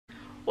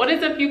What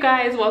is up, you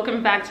guys?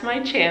 Welcome back to my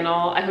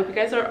channel. I hope you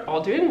guys are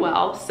all doing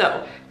well.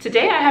 So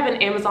today I have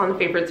an Amazon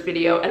favorites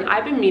video, and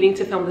I've been meaning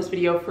to film this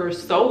video for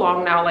so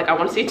long now, like I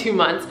want to say 2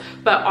 months,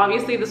 but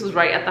obviously this was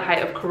right at the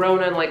height of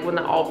Corona and like when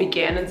that all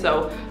began, and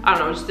so I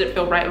don't know, it just didn't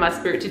feel right in my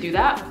spirit to do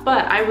that.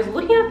 But I was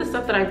looking at the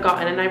stuff that I've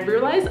gotten and I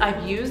realized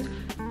I've used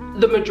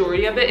the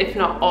majority of it, if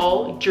not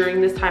all, during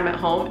this time at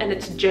home, and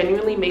it's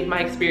genuinely made my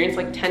experience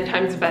like 10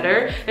 times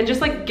better and just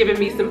like given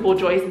me simple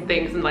joys and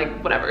things and like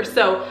whatever.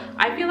 So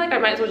I feel like I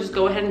might as well just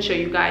go ahead and show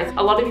you guys.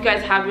 A lot of you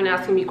guys have been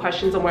asking me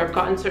questions on where I've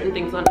gotten certain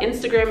things on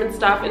Instagram and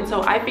stuff, and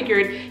so I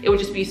figured it would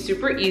just be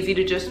super easy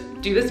to just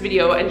do this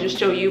video and just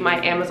show you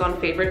my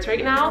Amazon favorites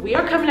right now. We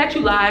are coming at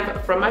you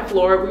live from my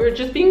floor. We were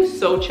just being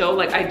so chill,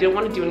 like I didn't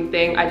want to do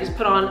anything. I just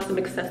put on some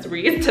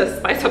accessories to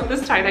spice up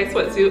this tie-dye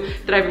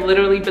sweatsuit that I've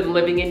literally been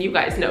living in. You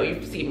guys know,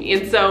 you've seen me.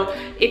 And so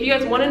if you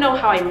guys want to know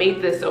how I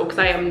made this though, because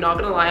I am not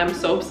gonna lie, I'm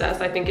so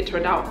obsessed, I think it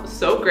turned out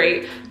so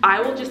great,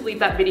 I will just leave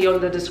that video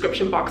in the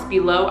description box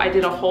below. I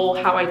did a whole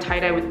how I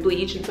tie-dye with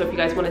bleach, and so if you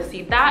guys want to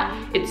see that,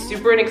 it's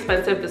super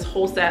inexpensive. This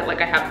whole set, like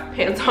I have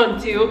pants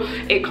on too,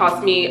 it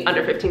cost me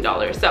under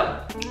 $15. So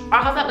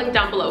I'll have that link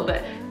down below,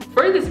 but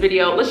for this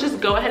video, let's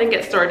just go ahead and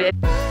get started.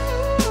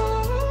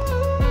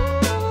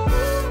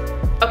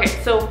 Okay,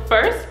 so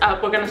first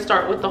up, we're gonna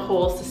start with the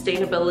whole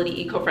sustainability,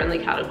 eco-friendly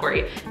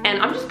category.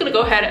 And I'm just gonna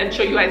go ahead and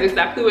show you guys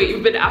exactly what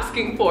you've been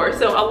asking for.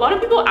 So a lot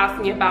of people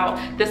ask me about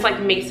this like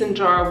mason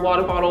jar,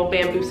 water bottle,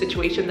 bamboo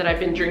situation that I've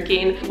been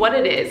drinking. What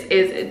it is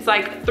it's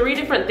like 3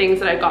 different things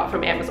that I got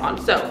from Amazon.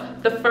 So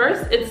the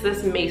first, it's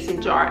this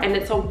mason jar, and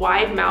it's a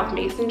wide mouth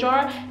mason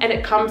jar, and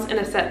it comes in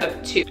a set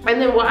of 2.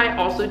 And then what I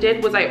also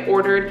did was I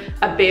ordered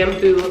a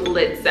bamboo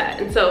lid set.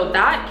 And so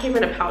that came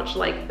in a pouch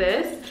like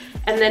this.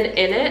 And then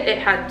in it, it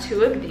had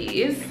 2 of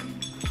these,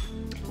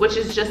 which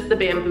is just the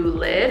bamboo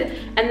lid.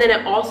 And then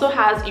it also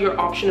has your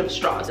option of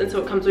straws. And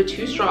so it comes with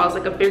 2 straws,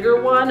 like a bigger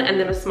one and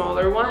then a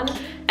smaller one.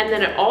 And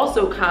then it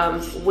also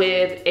comes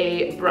with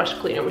a brush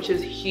cleaner, which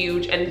is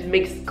huge and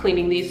makes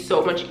cleaning these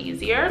so much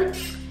easier.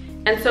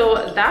 And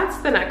so that's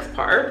the next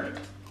part.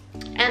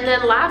 And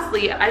then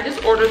lastly, I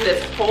just ordered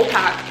this whole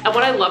pack. And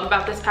what I love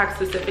about this pack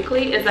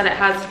specifically is that it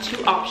has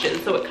 2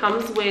 options. So it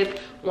comes with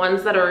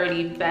ones that are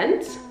already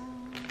bent,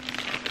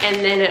 and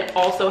then it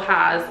also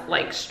has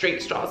like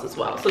straight straws as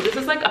well. So this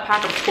is like a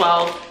pack of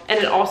 12, and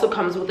it also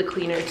comes with a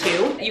cleaner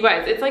too. You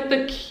guys, it's like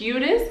the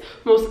cutest,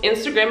 most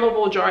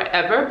Instagrammable jar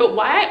ever. But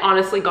why I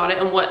honestly got it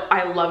and what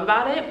I love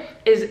about it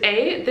is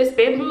this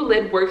bamboo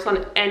lid works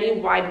on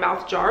any wide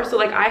mouth jar. So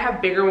like I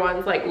have bigger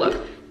ones, like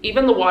look,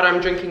 even the water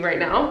I'm drinking right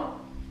now,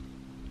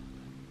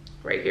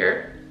 right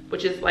here,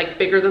 which is like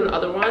bigger than the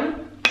other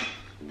one,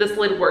 this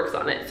lid works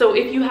on it. So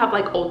if you have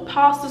like old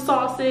pasta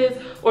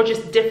sauces or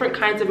just different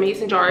kinds of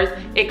mason jars,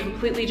 it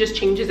completely just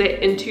changes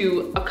it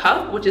into a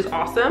cup, which is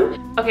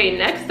awesome. Okay,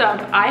 next up,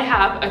 I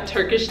have a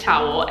Turkish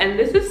towel, and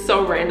this is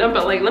so random,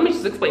 but like let me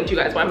just explain to you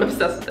guys why I'm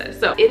obsessed with this.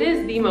 So it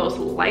is the most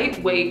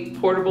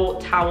lightweight portable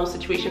towel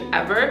situation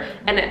ever,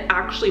 and it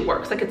actually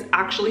works. Like it's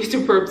actually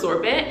super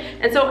absorbent.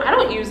 And so I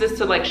don't use this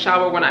to like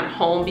shower when I'm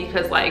home,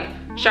 because like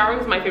showering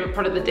is my favorite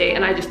part of the day,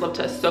 and I just love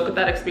to soak up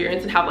that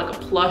experience and have like a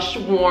plush,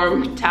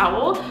 warm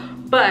towel.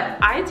 But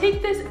I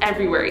take this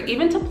everywhere,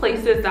 even to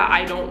places that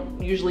I don't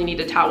usually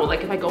need a towel,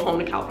 like if I go home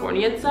to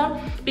California and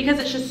stuff, because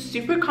it's just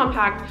super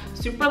compact,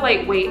 super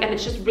lightweight, and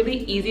it's just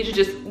really easy to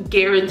just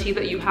guarantee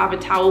that you have a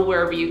towel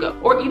wherever you go.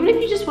 Or even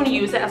if you just want to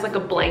use it as like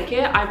a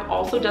blanket, I've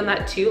also done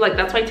that too. Like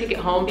that's why I take it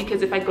home,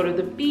 because if I go to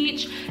the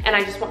beach and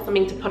I just want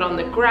something to put on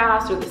the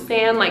grass or the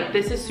sand, like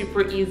this is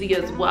super easy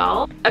as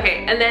well.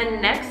 Okay, and then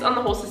next on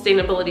the whole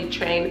sustainability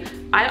train,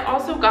 I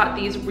also got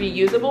these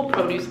reusable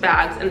produce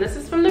bags, and this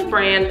is from the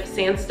brand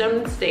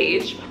Sandstone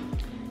Stage.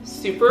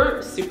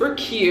 Super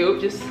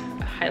cute, just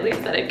highly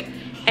aesthetic.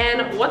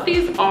 And what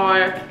these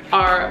are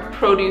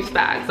produce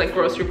bags, like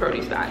grocery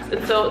produce bags.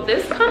 And so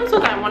this comes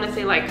with, I want to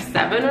say like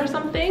 7 or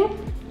something,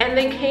 and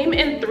they came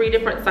in 3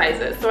 different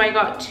sizes. So I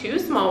got 2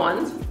 small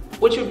ones,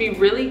 which would be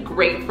really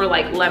great for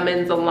like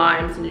lemons and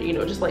limes and, you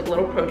know, just like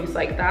little produce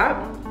like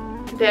that.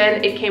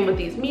 Then it came with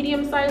these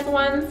medium-sized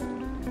ones,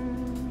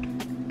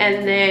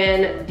 and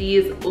then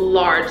these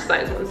large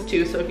size ones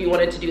too. So if you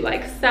wanted to do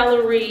like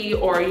celery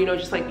or, you know,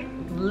 just like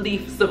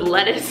leaves of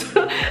lettuce,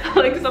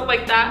 like stuff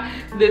like that,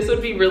 this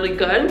would be really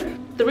good.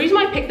 The reason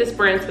why I picked this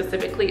brand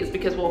specifically is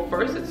because, well,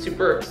 first, it's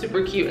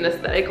super cute and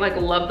aesthetic, like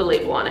love the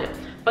label on it.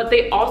 But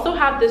they also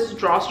have this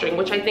drawstring,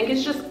 which I think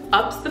is just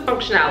ups the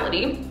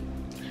functionality.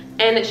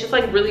 And it's just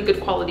like really good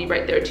quality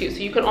right there too. So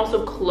you can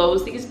also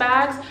close these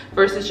bags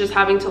versus just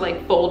having to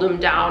like fold them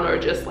down or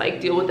just like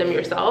deal with them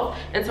yourself.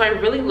 And so I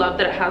really love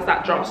that it has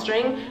that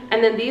drawstring.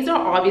 And then these are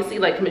obviously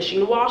like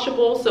machine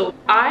washable. So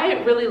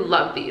I really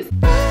love these.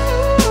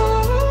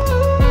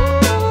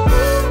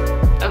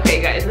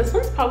 Okay guys, this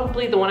one's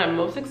probably the one I'm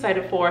most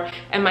excited for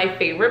and my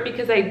favorite,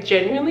 because I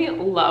genuinely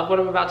love what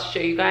I'm about to show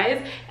you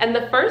guys. And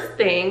the first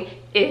thing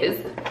is,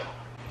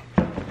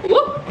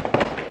 whoop,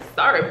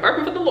 sorry,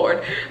 burping for the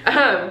Lord,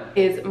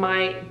 is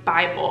my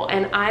Bible.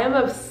 And I am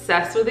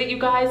obsessed with it, you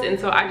guys. And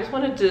so I just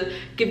wanted to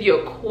give you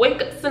a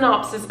quick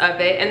synopsis of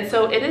it. And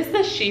so it is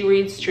the She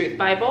Reads Truth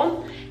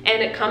Bible.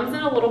 And it comes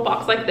in a little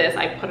box like this.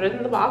 I put it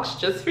in the box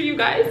just for you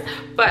guys.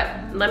 But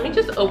let me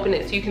just open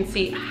it so you can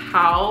see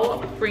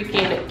how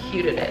freaking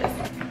cute it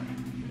is.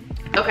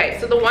 Okay,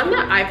 so the one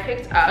that I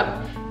picked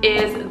up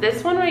is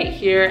this one right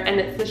here, and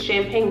it's the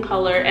champagne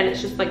color, and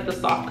it's just like the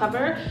soft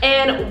cover.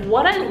 And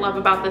what I love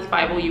about this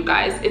Bible, you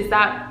guys, is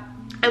that,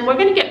 and we're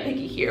gonna get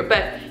picky here,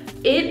 but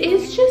it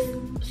is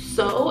just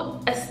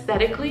so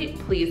aesthetically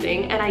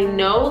pleasing. And I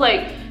know,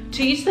 like,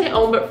 to each their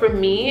own, but for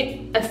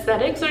me,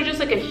 aesthetics are just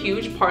like a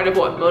huge part of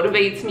what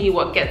motivates me,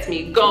 what gets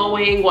me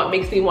going, what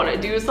makes me want to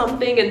do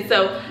something. And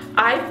so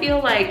I feel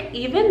like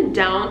even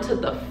down to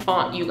the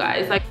font, you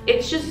guys, like,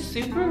 it's just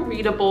super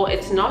readable.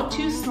 It's not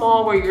too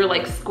small where you're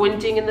like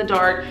squinting in the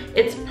dark.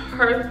 It's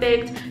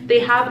perfect. They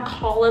have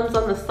columns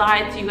on the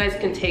side so you guys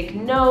can take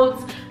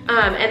notes.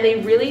 And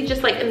they really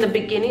just, like, in the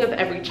beginning of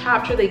every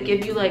chapter, they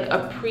give you like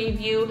a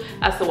preview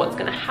as to what's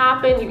gonna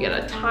happen. You get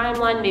a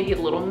timeline, maybe a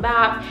little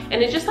map,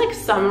 and it just like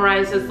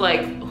summarizes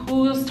like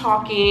who's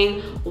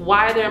talking,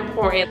 why they're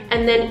important.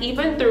 And then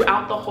even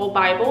throughout the whole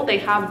Bible, they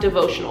have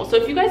devotional. So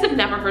if you guys have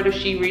never heard of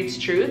She Reads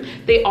Truth,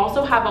 they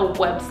also have a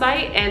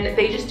website and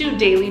they just do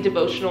daily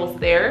devotionals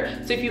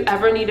there. So if you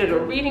ever needed a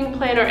reading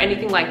plan or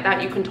anything like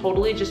that, you can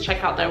totally just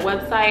check out their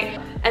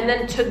website. And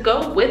then to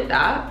go with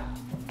that,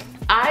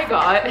 I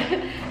got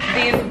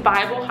these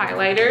Bible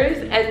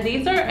highlighters, and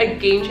these are a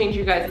game changer,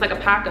 you guys. It's like a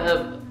pack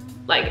of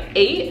like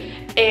 8,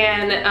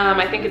 and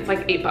I think it's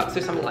like $8 or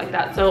something like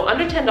that. So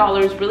under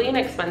 $10, really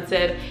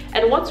inexpensive.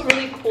 And what's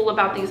really cool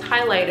about these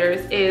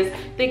highlighters is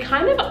they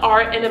kind of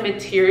are in a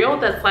material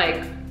that's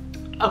like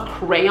a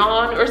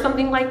crayon or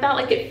something like that.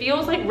 Like, it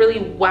feels like really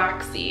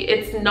waxy.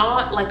 It's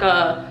not like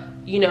a,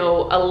 you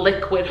know, a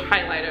liquid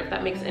highlighter, if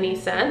that makes any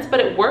sense,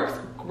 but it works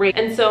great.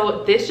 And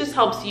so this just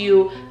helps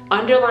you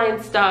underline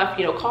stuff,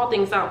 you know, call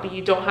things out, but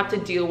you don't have to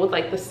deal with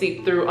like the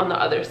see-through on the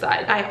other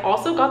side. I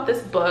also got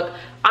this book.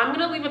 I'm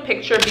gonna leave a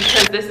picture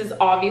because this is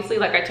obviously,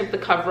 like, I took the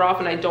cover off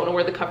and I don't know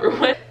where the cover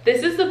went.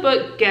 This is the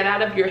book Get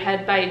Out of Your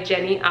Head by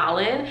Jenny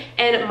Allen.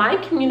 And my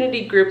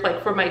community group,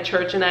 like for my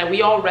church and I,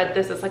 we all read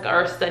this as like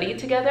our study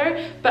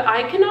together, but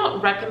I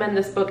cannot recommend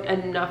this book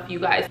enough, you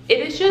guys. It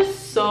is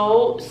just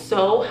so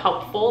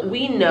helpful.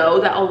 We know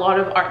that a lot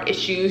of our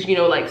issues, you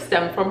know, like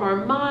stem from our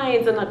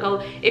minds, and like,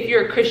 if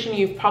you're a Christian,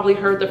 you've probably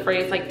heard the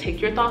phrase like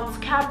take your thoughts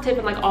captive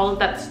and like all of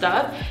that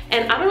stuff.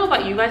 And I don't know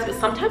about you guys, but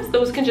sometimes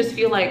those can just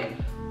feel like,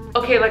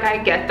 okay, like I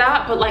get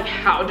that, but like,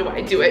 how do I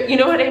do it? You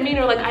know what I mean?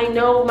 Or like, I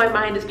know my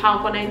mind is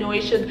powerful and I know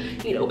I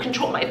should, you know,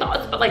 control my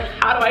thoughts, but like,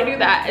 how do I do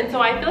that? And so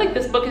I feel like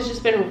this book has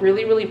just been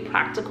really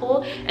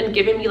practical and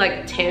giving me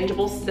like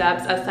tangible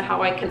steps as to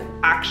how I can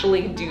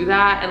actually do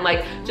that, and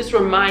like just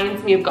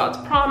reminds me of God's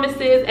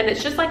promises. And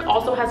it's just like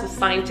also has a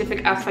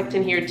scientific aspect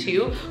in here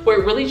too, where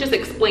it really just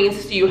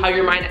explains to you how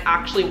your mind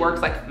actually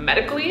works, like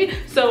medically.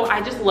 So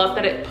I just love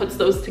that it puts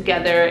those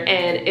together,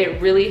 and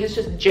it really has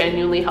just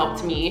genuinely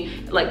helped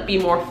me like be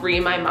more free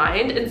in my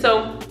mind. And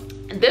so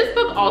this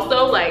book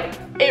also, like,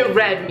 it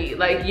read me,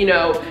 like, you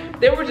know,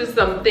 there were just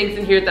some things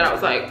in here that I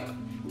was like,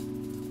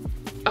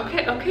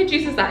 okay,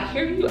 Jesus, I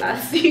hear you, I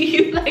see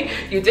you. Like,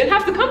 you didn't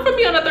have to come for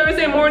me on a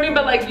Thursday morning,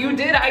 but like you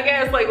did, I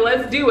guess, like,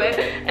 let's do it.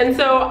 And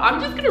so I'm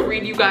just gonna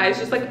read you guys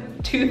just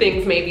like 2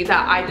 things maybe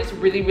that I just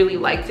really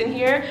liked in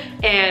here,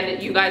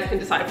 and you guys can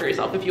decide for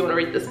yourself if you want to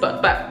read this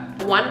book. But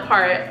one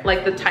part,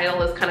 like the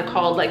title is kind of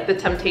called like The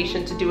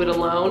Temptation to Do It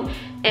Alone,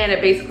 and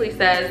it basically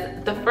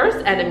says the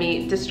first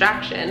enemy,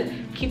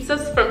 distraction, keeps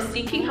us from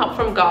seeking help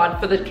from God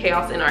for the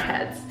chaos in our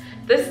heads.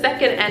 The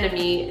second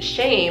enemy,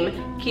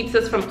 shame, keeps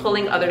us from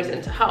pulling others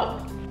into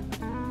help.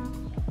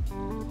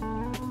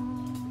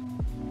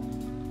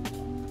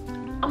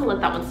 I'm gonna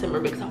let that one simmer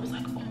because I was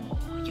like,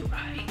 oh, you're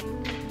right.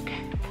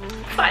 Okay,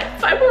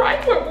 fine, we're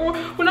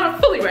right. We're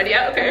not fully ready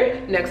yet.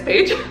 Okay, next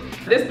page.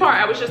 This part,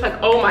 I was just like,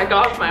 oh my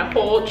gosh, my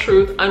whole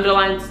truth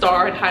underlined,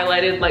 starred,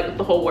 highlighted, like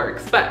the whole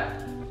works. But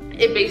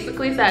it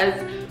basically says,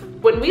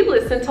 when we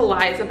listen to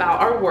lies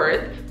about our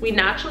worth, we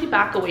naturally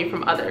back away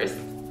from others.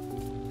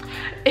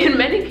 In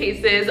many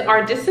cases,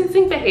 our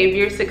distancing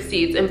behavior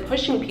succeeds in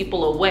pushing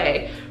people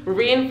away,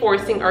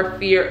 reinforcing our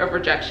fear of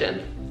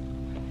rejection.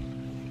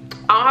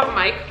 I don't have a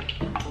mic.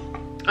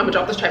 I'm gonna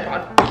drop this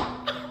tripod.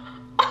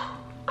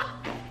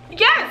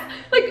 Yes,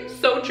 like,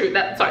 so true.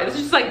 Sorry, this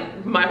is just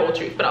like my whole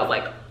truth, but I was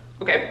like,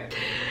 okay.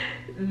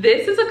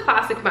 This is a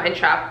classic mind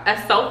trap,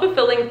 a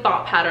self-fulfilling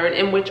thought pattern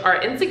in which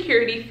our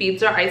insecurity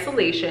feeds our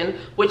isolation,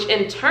 which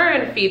in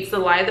turn feeds the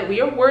lie that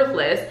we are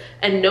worthless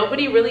and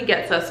nobody really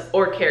gets us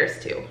or cares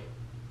to.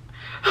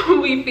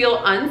 We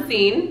feel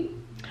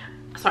unseen.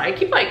 Sorry, I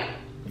keep like,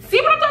 see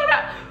what I'm talking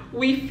about?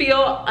 We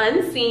feel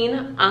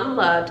unseen,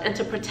 unloved, and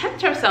to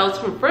protect ourselves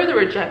from further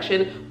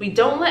rejection, we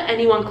don't let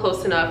anyone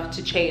close enough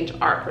to change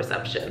our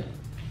perception.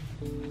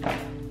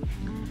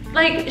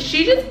 Like,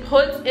 she just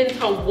puts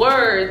into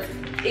words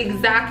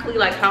exactly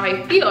like how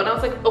I feel. And I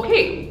was like,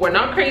 okay, we're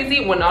not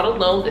crazy, we're not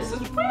alone, this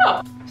is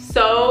real.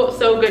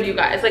 So good, you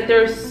guys. Like,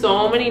 there's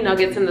so many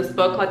nuggets in this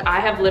book. Like, I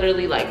have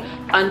literally like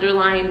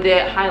underlined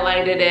it,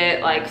 highlighted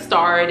it, like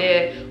starred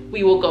it.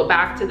 We will go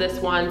back to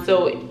this one.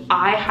 So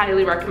I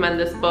highly recommend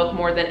this book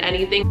more than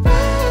anything.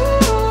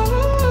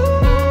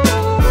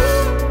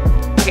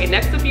 Okay,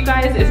 next up, you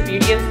guys, is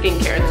beauty and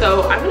skincare.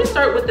 So I'm gonna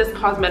start with this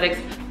cosmetics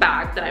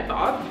bag that I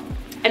bought.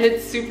 And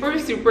it's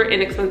super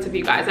inexpensive,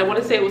 you guys. I want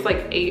to say it was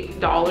like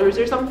 $8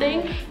 or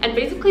something. And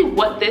basically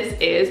what this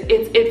is,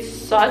 it's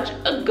such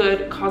a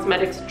good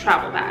cosmetics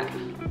travel bag.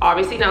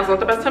 Obviously now's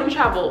not the best time to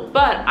travel,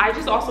 but I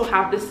just also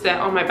have this set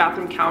on my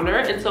bathroom counter,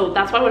 and so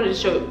that's why I wanted to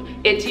show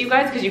it to you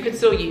guys, because you can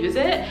still use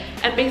it.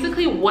 And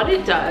basically what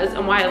it does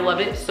and why I love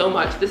it so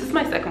much, this is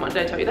my second one,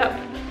 did I tell you that?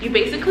 You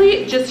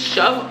basically just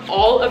shove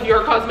all of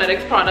your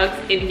cosmetics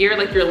products in here,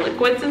 like your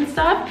liquids and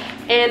stuff,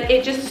 and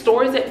it just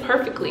stores it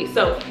perfectly.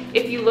 So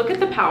if you look at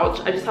the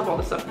pouch, I just have all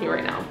the stuff in here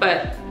right now,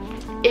 but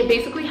it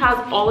basically has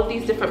all of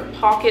these different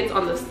pockets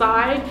on the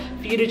side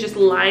for you to just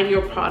line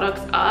your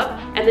products up,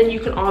 and then you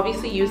can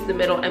obviously use the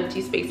middle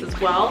empty space as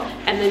well,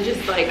 and then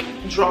just like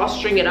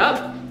drawstring it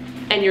up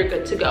and you're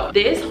good to go.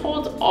 This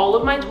holds all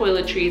of my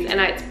toiletries, and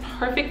it's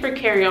perfect for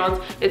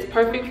carry-ons. It's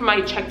perfect for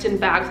my checked-in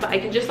bags, but I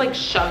can just like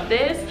shove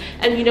this,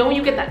 and you know when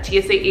you get that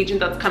TSA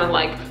agent that's kind of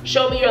like,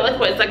 show me your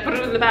liquids, like put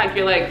it in the bag,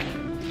 you're like,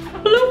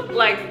 bloop,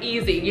 like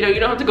easy. You know, you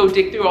don't have to go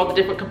dig through all the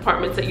different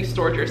compartments that you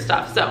stored your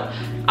stuff. So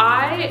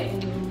I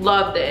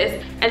love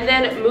this. And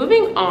then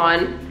moving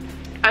on,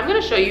 I'm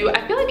gonna show you,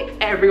 I feel like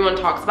everyone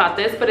talks about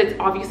this, but it's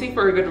obviously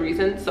for a good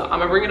reason, so I'm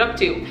gonna bring it up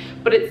too.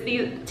 But it's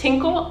these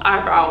Tinkle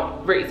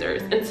eyebrow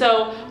razors. And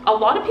so a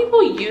lot of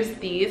people use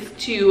these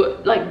to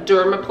like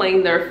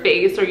dermaplane their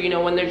face, or you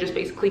know, when they're just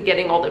basically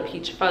getting all the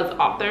peach fuzz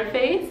off their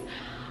face.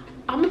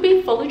 I'm gonna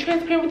be fully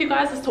transparent with you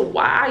guys as to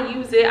why I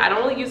use it. I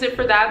don't really use it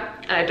for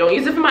that, and I don't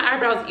use it for my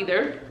eyebrows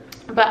either.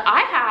 But I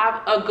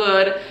have a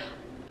good,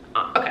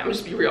 okay, I'm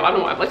just be real, I don't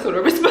know why I'm like so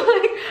nervous, but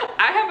like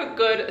I have a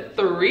good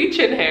 3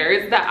 chin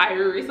hairs that I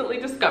recently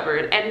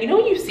discovered. And you know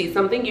when you see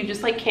something, you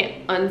just like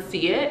can't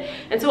unsee it.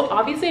 And so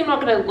obviously I'm not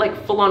gonna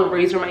like full on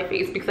razor my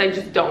face because I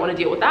just don't want to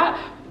deal with that.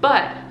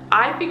 But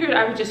I figured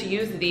I would just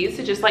use these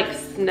to just like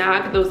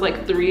snag those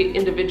like 3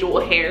 individual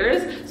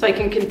hairs so I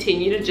can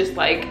continue to just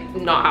like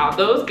not have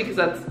those, because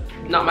that's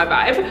not my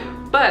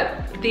vibe.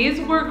 But these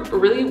work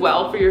really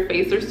well for your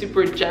face. They're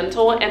super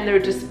gentle, and they're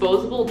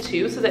disposable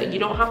too, so that you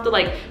don't have to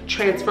like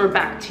transfer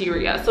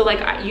bacteria. So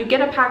like you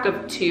get a pack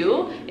of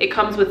 2, it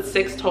comes with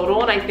 6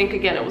 total, and I think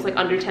again it was like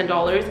under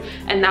 $10,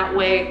 and that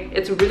way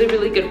it's a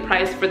really good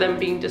price for them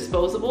being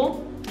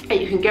disposable, and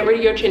you can get rid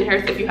of your chin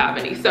hairs if you have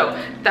any.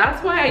 So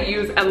that's why I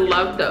use and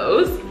love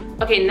those.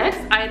 Okay, next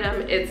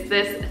item is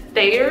this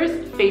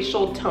Thayer's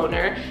facial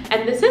toner,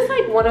 and this is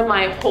like one of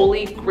my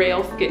holy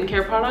grail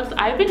skincare products.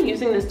 I've been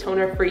using this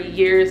toner for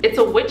years. It's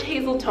a witch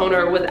hazel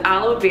toner with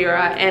aloe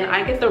vera, and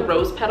I get the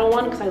rose petal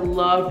one because I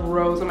love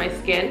rose on my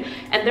skin.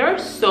 And there are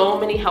so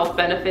many health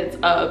benefits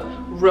of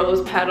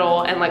rose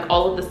petal and like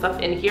all of the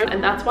stuff in here,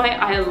 and that's why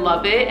I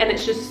love it. And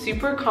it's just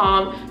super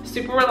calm,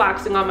 super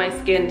relaxing on my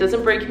skin,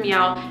 doesn't break me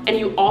out, and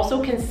you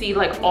also can see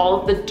like all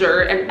of the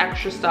dirt and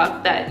extra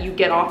stuff that you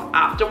get off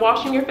after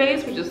washing your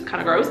face, which is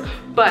kind of gross,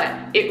 but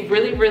it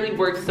really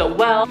works so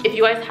well. If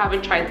you guys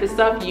haven't tried this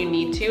stuff, you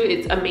need to.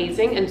 It's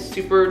amazing and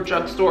super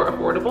drugstore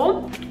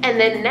affordable. And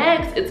then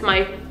next, it's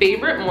my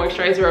favorite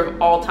moisturizer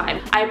of all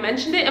time. I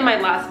mentioned it in my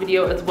last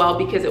video as well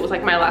because it was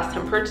like my last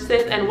 10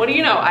 purchases, and what do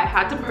you know, I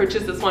had to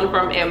purchase this one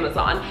from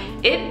Amazon.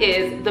 It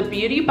is the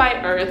Beauty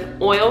by Earth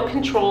Oil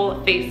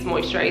Control Face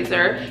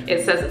Moisturizer.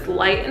 It says it's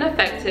light and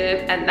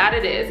effective, and that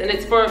it is, and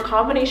it's for a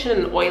combination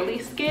and oily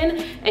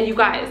skin. And you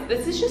guys,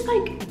 this is just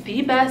like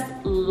the best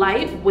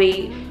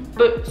lightweight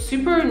but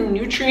super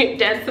nutrient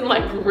dense and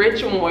like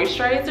rich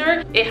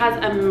moisturizer. It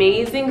has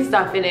amazing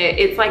stuff in it.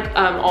 It's like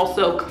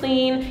also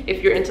clean.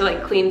 If you're into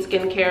like clean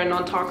skincare and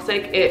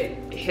non-toxic, it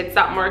hits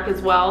that mark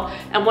as well.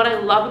 And what I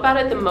love about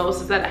it the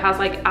most is that it has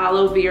like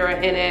aloe vera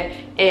in it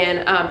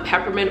and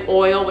peppermint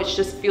oil, which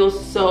just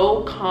feels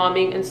so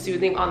calming and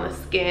soothing on the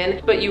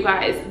skin. But you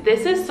guys,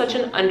 this is such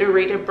an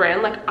underrated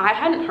brand. Like I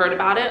hadn't heard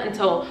about it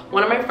until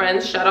one of my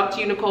friends, shout out to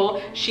you,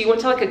 Nicole, she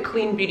went to like a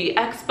clean beauty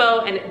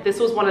expo, and this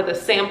was one of the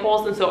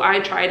samples, and so I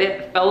tried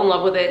it, fell in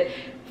love with it.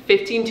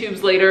 15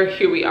 tubes later,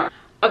 here we are.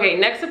 Okay,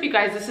 next up, you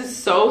guys, this is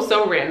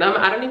so random.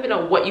 I don't even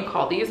know what you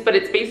call these, but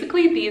it's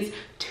basically these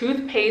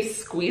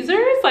toothpaste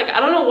squeezers. Like, I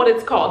don't know what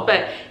it's called,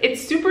 but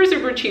it's super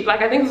cheap. Like,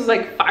 I think this is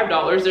like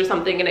 $5 or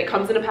something, and it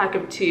comes in a pack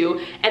of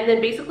 2. And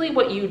then basically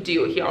what you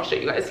do, here, I'll show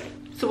you guys.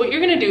 So what you're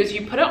gonna do is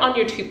you put it on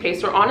your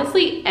toothpaste, or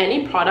honestly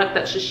any product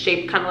that's just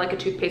shaped kind of like a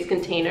toothpaste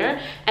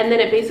container, and then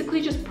it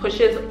basically just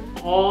pushes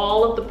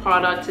all of the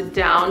product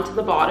down to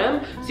the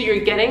bottom. So you're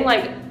getting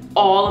like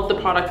all of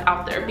the product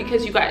out there,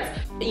 because you guys,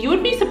 you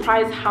would be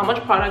surprised how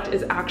much product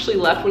is actually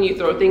left when you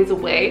throw things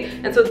away.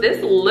 And so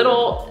this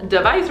little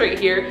device right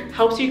here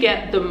helps you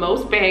get the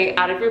most bang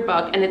out of your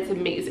buck, and it's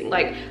amazing.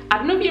 Like, I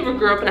don't know if you ever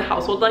grew up in a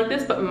household like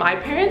this, but my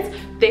parents,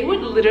 they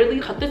would literally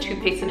cut the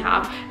toothpaste in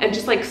half and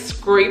just like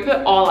scrape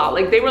it all out.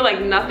 Like, they were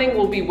like, nothing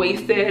will be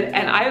wasted,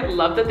 and I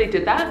love that they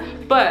did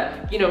that.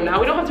 But you know, now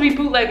we don't have to be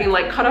bootlegging,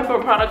 like cut up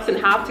our products in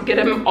half to get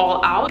them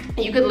all out.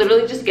 You could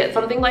literally just get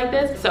something like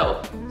this.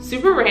 So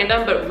super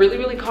random, but really,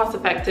 really cost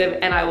effective,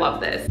 and I love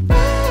this.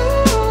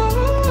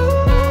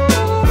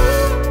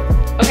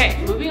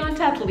 Okay, moving on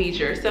to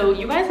Athleisure. So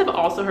you guys have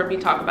also heard me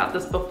talk about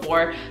this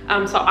before.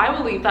 So I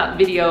will leave that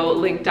video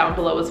link down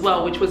below as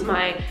well, which was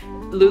my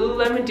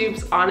Lululemon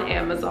dupes on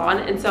Amazon.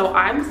 And so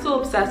I'm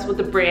still obsessed with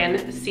the brand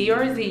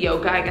CRZ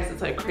Yoga. I guess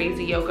it's like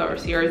Crazy Yoga or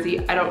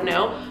CRZ, I don't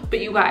know.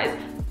 But you guys,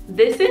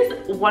 this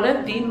is one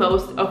of the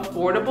most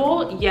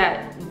affordable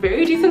yet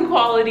very decent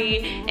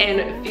quality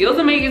and feels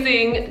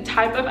amazing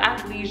type of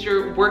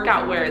athleisure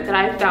workout wear that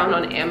I found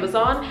on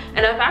Amazon.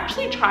 And I've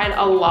actually tried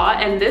a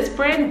lot, and this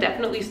brand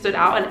definitely stood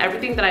out, and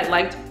everything that I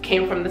liked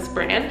came from this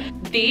brand.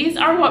 These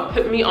are what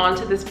put me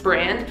onto this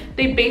brand.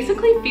 They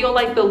basically feel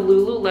like the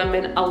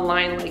Lululemon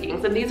Align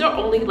leggings, and these are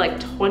only like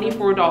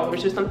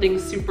 $24 or something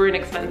super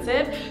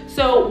inexpensive.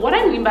 So what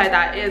I mean by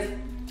that is,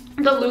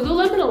 the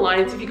Lululemon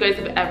Aligns, if you guys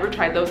have ever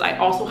tried those, I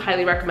also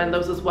highly recommend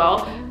those as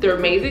well. They're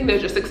amazing, they're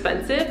just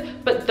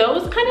expensive, but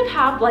those kind of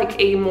have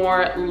like a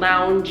more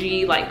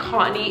loungy, like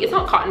cottony, it's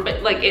not cotton,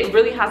 but like it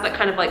really has that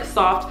kind of like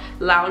soft,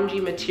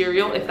 loungy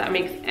material, if that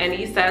makes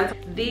any sense.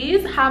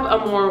 These have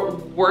a more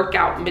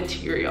workout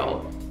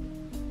material.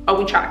 Are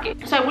we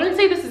tracking? So I wouldn't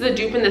say this is a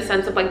dupe in the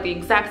sense of like the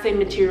exact same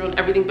material and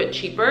everything, but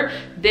cheaper.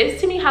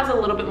 This to me has a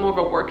little bit more of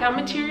a workout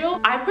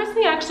material. I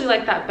personally actually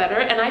like that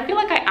better, and I feel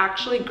like I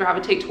actually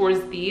gravitate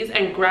towards these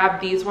and grab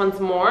these ones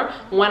more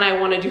when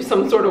I want to do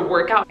some sort of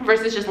workout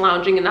versus just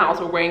lounging in the house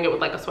or wearing it with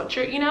like a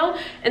sweatshirt, you know?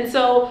 And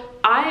so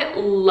I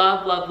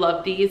love, love,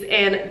 love these,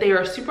 and they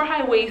are super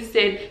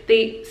high-waisted.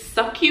 They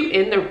suck you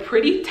in, they're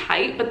pretty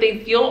tight, but they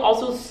feel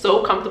also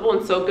so comfortable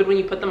and so good when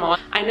you put them on.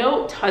 I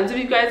know tons of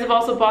you guys have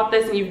also bought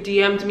this, and you've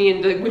DM'd me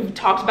and we've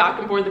talked back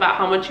and forth about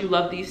how much you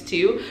love these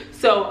too.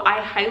 So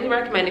I highly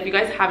recommend, if you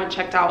guys haven't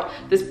checked out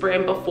this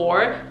brand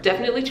before,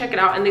 definitely check it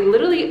out. And they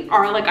literally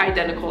are like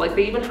identical. Like,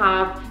 they even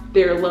have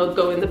their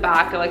logo in the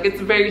back, like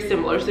it's very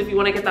similar. So if you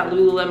want to get that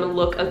Lululemon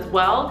look as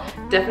well,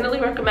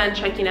 definitely recommend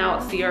checking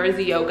out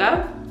CRZ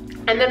Yoga.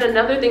 And then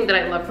another thing that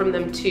I love from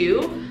them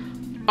too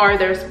are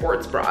their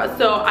sports bras.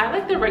 So I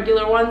like the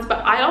regular ones, but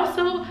I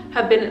also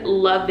have been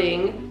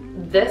loving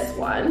this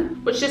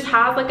one, which just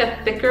has like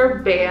a thicker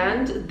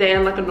band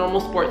than like a normal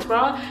sports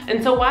bra.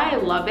 And so why I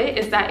love it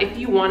is that if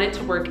you wanted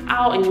to work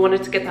out and you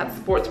wanted to get that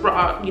sports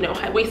bra, you know,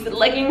 high-waisted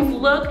leggings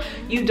look,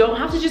 you don't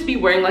have to just be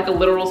wearing like a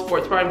literal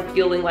sports bra and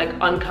feeling like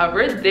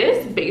uncovered.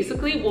 This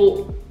basically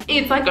will,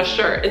 it's like a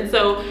shirt, and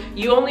so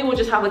you only will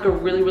just have like a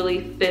really,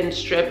 really thin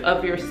strip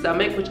of your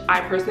stomach, which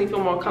I personally feel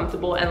more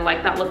comfortable and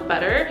like that look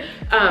better.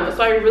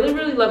 So I really,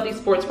 really love these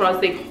sports bras.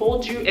 They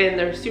hold you in,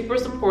 they're super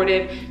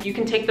supportive. You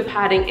can take the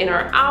padding in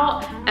or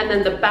out, and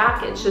then the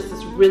back, it's just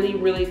this really,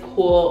 really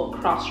cool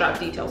cross strap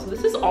detail. So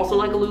this is also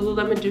like a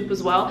Lululemon dupe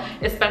as well,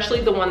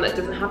 especially the one that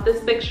doesn't have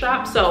this thick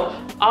strap. So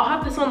I'll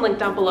have this one linked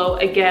down below.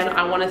 Again,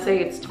 I want to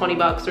say it's 20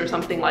 bucks or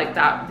something like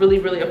that. Really,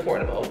 really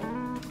affordable.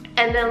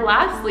 And then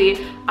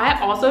lastly,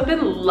 I also have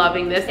been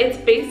loving this. It's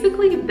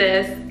basically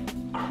this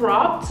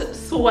cropped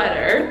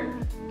sweater.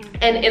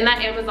 And in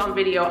that Amazon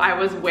video, I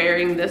was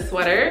wearing this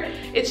sweater.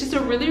 It's just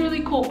a really, really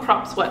cool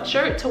cropped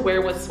sweatshirt to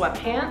wear with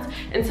sweatpants.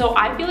 And so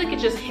I feel like it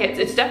just hits.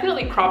 It's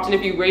definitely cropped, and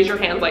if you raise your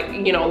hands, like,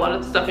 you know, a lot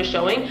of the stuff is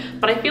showing.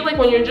 But I feel like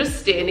when you're just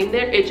standing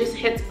there, it just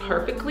hits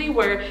perfectly,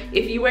 where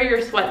if you wear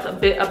your sweats a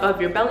bit above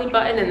your belly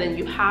button and then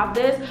you have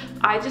this,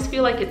 I just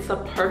feel like it's a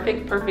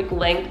perfect, perfect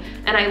length.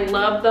 And I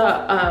love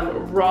the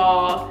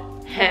raw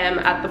hem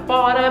at the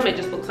bottom. It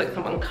just looks like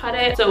someone cut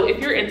it. So if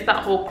you're into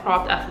that whole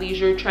cropped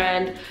athleisure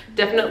trend,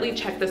 definitely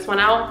check this one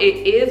out.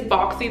 It is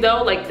boxy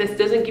though, like this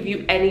doesn't give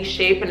you any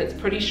shape, and it's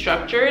pretty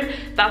structured.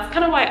 That's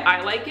kind of why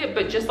I like it,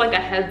 but just like a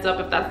heads up,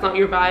 if that's not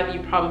your vibe,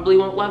 you probably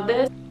won't love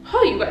this.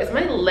 Oh, you guys,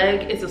 my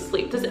leg is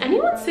asleep. Does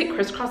anyone say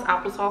crisscross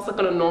applesauce like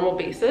on a normal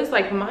basis?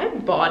 Like, my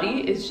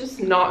body is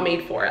just not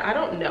made for it. I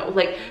don't know.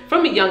 Like,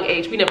 from a young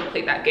age, we never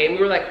played that game. We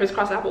were like,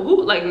 crisscross apple,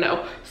 who? Like,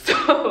 no.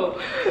 So,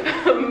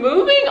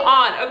 moving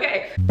on.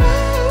 Okay.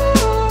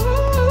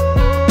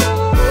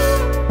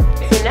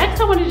 So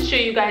next, I wanted to show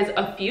you guys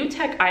a few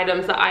tech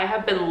items that I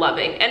have been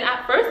loving. And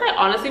at first, I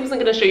honestly wasn't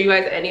gonna show you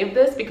guys any of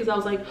this because I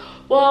was like,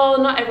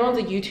 well, not everyone's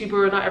a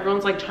YouTuber, not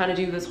everyone's like trying to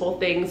do this whole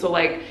thing, so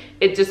like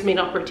it just may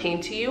not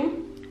pertain to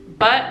you.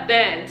 But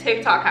then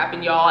TikTok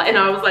happened, y'all, and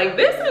I was like,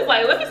 this is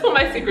like, let me spill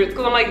my secrets,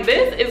 because I'm like,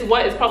 this is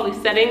what is probably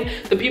setting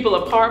the people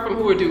apart from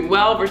who are doing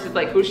well versus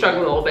like who's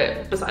struggling a little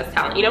bit besides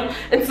talent, you know?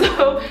 And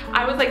so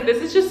I was like,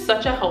 this is just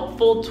such a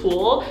helpful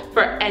tool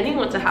for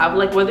anyone to have,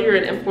 like whether you're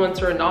an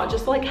influencer or not,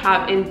 just to like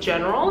have in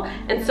general.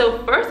 And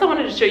so first I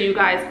wanted to show you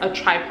guys a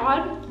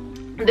tripod.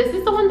 This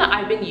is the one that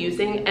I've been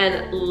using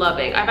and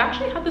loving. I've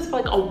actually had this for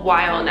like a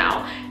while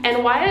now.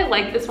 And why I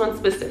like this one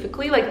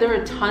specifically, like there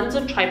are tons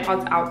of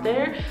tripods out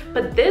there,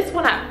 but this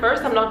one at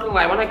first, I'm not gonna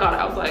lie, when I got it,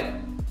 I was like,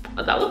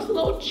 oh, that looks a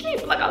little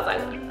cheap. Like I was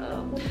like,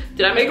 oh,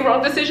 did I make a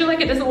wrong decision? Like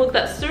it doesn't look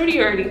that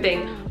sturdy or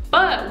anything.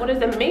 But what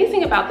is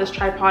amazing about this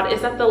tripod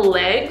is that the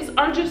legs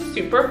are just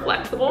super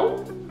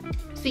flexible.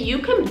 So you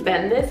can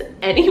bend this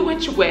any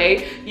which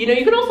way. You know,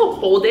 you can also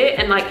hold it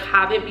and like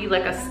have it be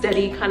like a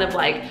steady kind of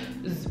like,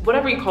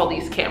 whatever you call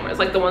these cameras,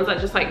 like the ones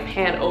that just like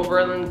pan over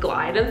and then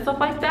glide and stuff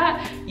like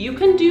that. You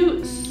can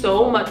do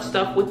so much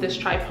stuff with this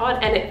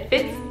tripod and it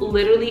fits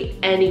literally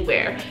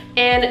anywhere.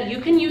 And you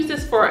can use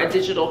this for a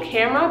digital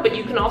camera, but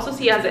you can also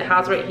see, as it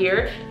has right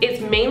here,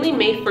 it's mainly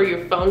made for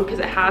your phone because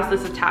it has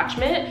this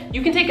attachment.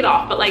 You can take it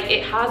off, but like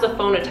it has a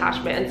phone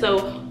attachment. And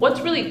so what's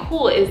really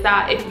cool is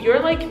that if you're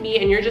like me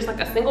and you're just like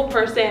a single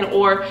person,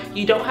 or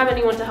you don't have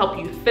anyone to help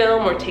you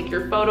film or take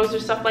your photos or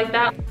stuff like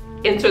that,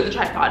 insert the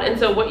tripod. And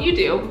so what you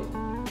do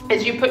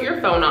is you put your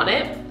phone on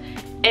it,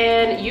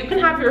 and you can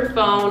have your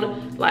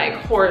phone like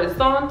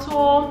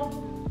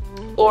horizontal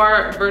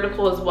or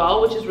vertical as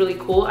well, which is really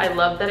cool. I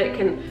love that it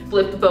can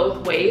flip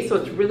both ways, so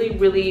it's really,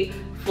 really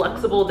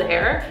flexible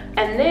there.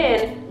 And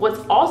then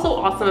what's also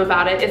awesome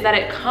about it is that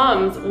it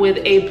comes with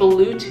a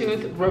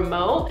Bluetooth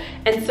remote,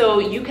 and so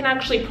you can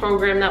actually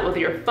program that with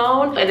your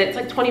phone, and it's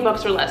like 20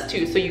 bucks or less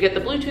too. So you get the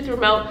Bluetooth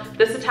remote,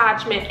 this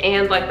attachment,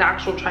 and like the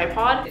actual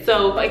tripod.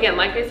 So again,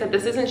 like I said,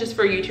 this isn't just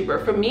for a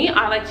YouTuber. For me,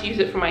 I like to use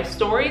it for my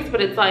stories,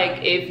 but it's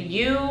like, if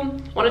you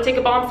want to take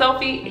a bomb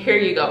selfie, here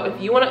you go.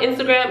 If you want to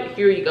Instagram,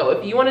 here you go.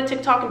 If you want to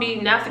TikTok and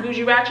be nasty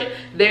bougie ratchet,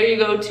 there you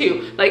go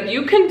too. Like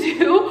you can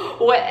do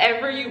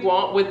whatever you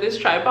want with this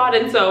tripod.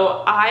 And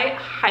so I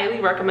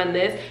highly recommend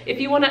this if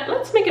you want to,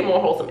 let's make it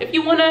more wholesome, if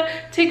you want to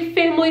take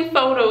family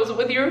photos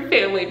with your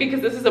family, because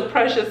this is a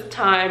precious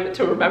time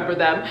to remember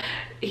them.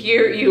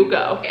 Here you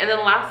go. And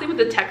then lastly, with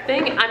the tech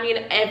thing, I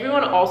mean,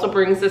 everyone also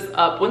brings this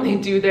up when they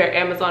do their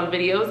Amazon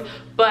videos,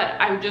 but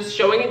I'm just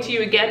showing it to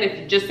you again,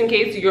 if just in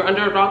case you're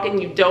under a rock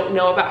and you don't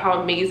know about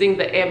how amazing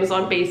the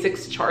Amazon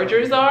Basics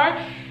chargers are.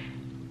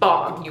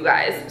 Bomb, you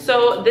guys.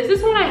 So this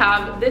is one I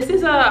have. This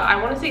is a,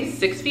 I want to say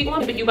 6 feet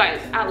one, but you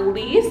guys, at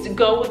least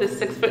go with a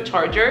 6-foot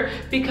charger,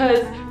 because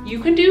you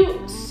can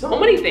do so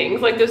many things.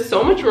 Like there's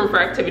so much room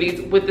for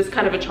activities with this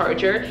kind of a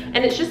charger, and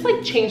it's just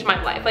like changed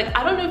my life. Like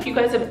I don't know if you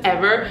guys have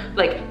ever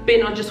like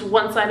been on just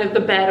one side of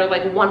the bed or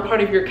like one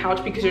part of your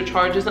couch because your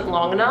charge isn't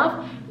long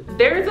enough.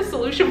 There is a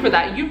solution for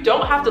that. You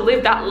don't have to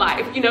live that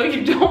life, you know,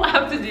 you don't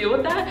have to deal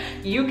with that.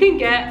 You can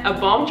get a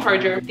bomb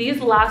charger. These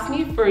last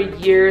me for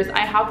years. I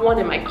have one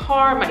in my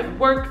car, my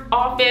work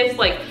office,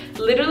 like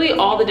literally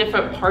all the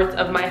different parts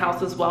of my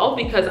house as well,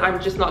 because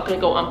I'm just not gonna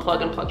go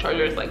unplug and plug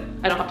chargers. Like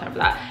I don't have time for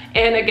that.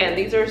 And again,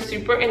 these are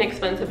super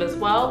inexpensive as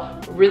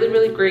well. Really,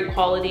 really great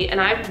quality,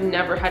 and I've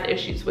never had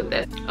issues with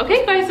this.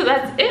 Okay guys, so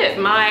that's it.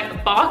 My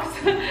box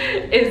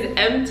is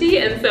empty,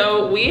 and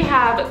so we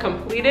have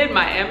completed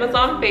my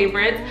Amazon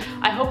favorites.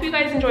 I hope you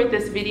guys enjoyed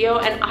this video,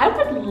 and I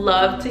would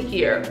love to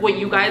hear what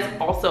you guys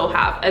also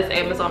have as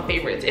Amazon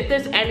favorites. If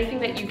there's anything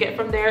that you get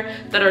from there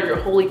that are your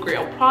holy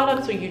grail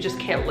products or you just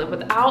can't live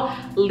without,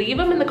 leave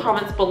them in the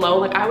comments below.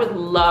 Like I would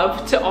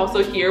love to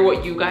also hear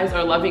what you guys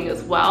are loving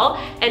as well.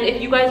 And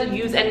if you guys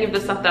use any of the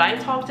stuff that I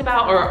talked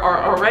about or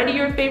are already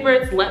your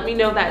favorites, let me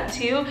know that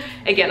too.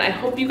 Again, I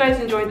hope you guys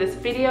enjoyed this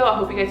video. I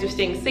hope you guys are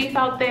staying safe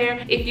out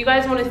there. If you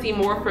guys want to see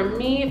more from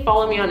me,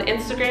 follow me on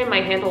Instagram.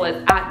 My handle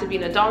is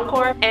 @Davina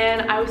Donkor,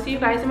 and I will see you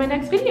guys in my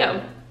next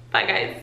video. Bye guys.